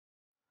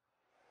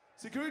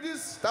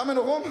Securities, Daumen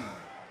nach oben.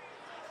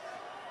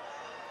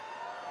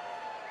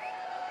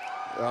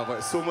 Ja,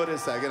 aber so muss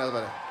das sein, genau.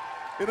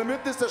 In der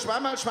Mitte ist der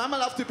Schwammerl,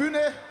 Schwammerl auf die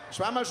Bühne.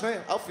 Schwammerl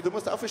schnell, auf, du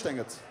musst aufstehen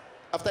jetzt.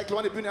 Auf deine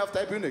kleine Bühne, auf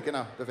deine Bühne,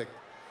 genau, perfekt.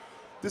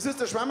 Das ist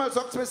der Schwammerl,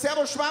 sagt mir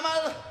Servus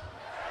Schwammerl.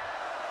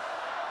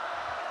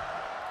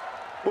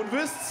 Und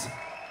wisst,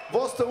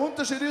 was der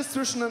Unterschied ist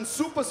zwischen einem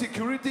Super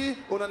Security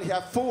und einem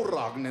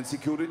hervorragenden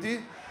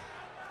Security?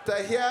 Der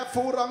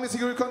hervorragende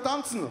Security kann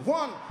tanzen. 1,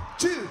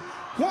 2,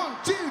 1,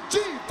 2, 3,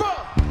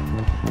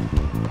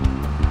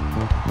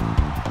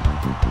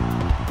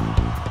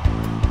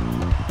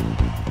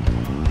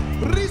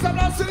 4.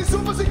 Riesenapplaus für die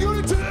Super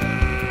Securities!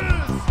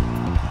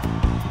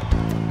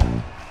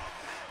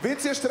 Wenn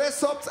ihr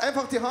Stress habt,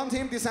 einfach die Hand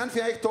heben, die sind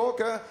für euch da.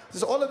 Gell?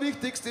 Das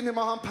Allerwichtigste, wir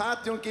machen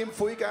Party und geben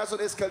Vollgas und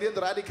eskalieren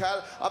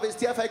radikal, aber es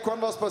darf euch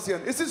kann was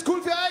passieren. Ist das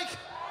cool für euch?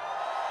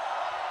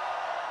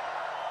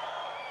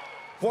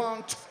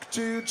 1,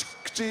 2,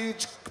 3,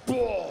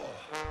 4.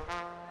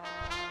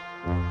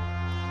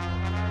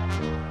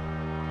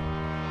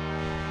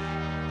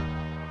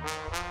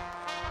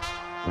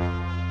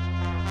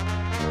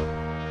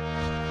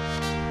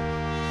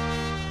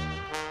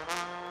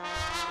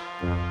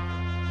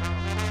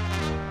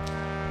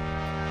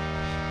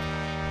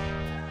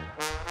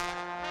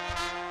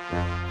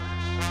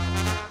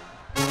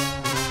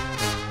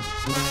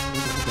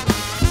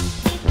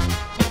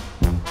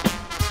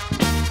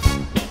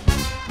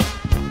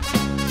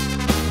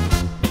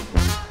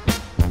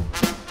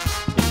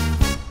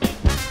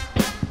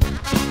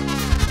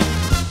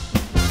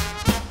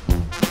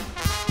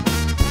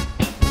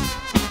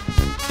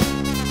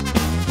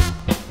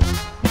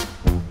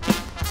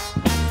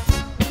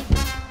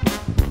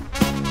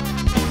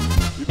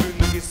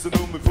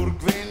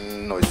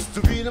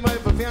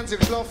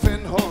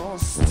 Geschlafen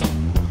hast,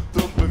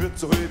 drum wird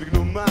so häufig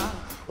Nummer,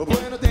 obwohl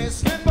du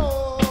das nicht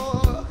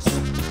magst.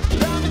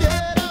 Damit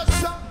jeder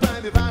sagt, bei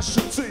mir war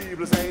schon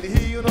Zwiebel, sei die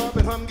hier und ab,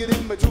 wir haben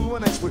geht bei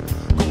Touren ein Spiel.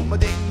 Komm, man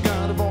denkt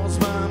gerade, was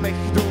man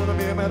möchte, oder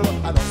mir mehr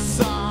alles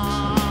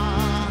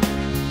sagt.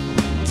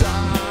 Da,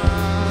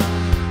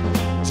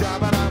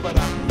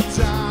 jabba-dabba-da,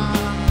 da,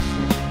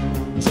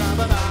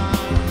 jabba-da,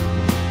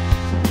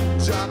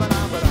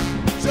 jabba-dabba-da,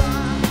 da,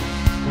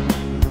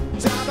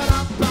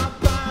 jabba-dabba-da.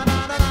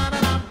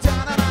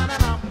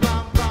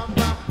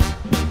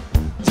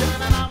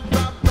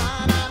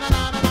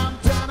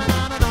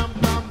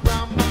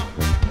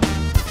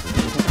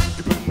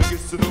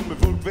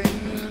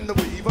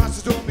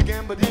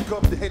 Bei dir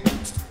kommt die Hände,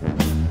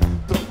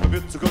 doch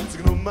wird so ganz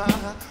genommen,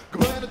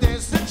 geworden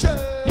das nicht schön.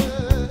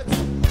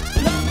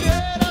 Lang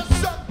jeder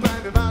sagt,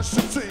 bei mir war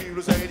schon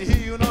Zwiebel, sei die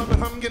hier und ab, wir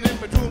haben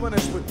genannt, mit tun wir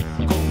nicht spät.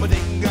 Komm, wir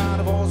denken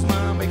gerade, was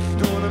man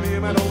möchte, oder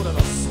mir mal oder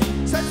das.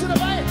 Seid ihr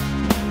dabei?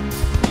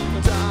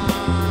 Da,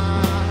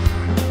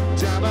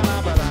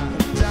 jabba-dabba-da,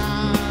 da,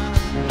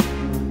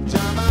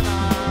 jabba-da,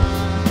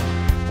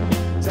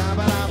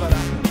 jabba-dabba-da,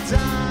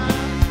 da.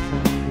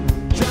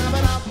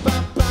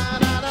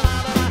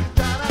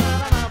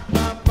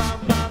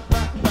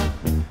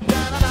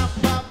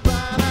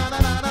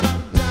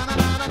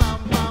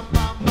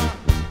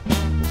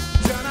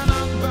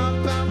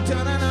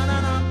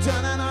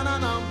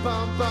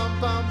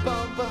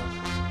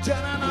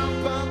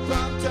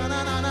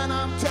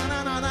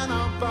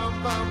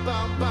 Bam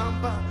bam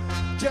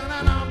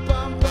bam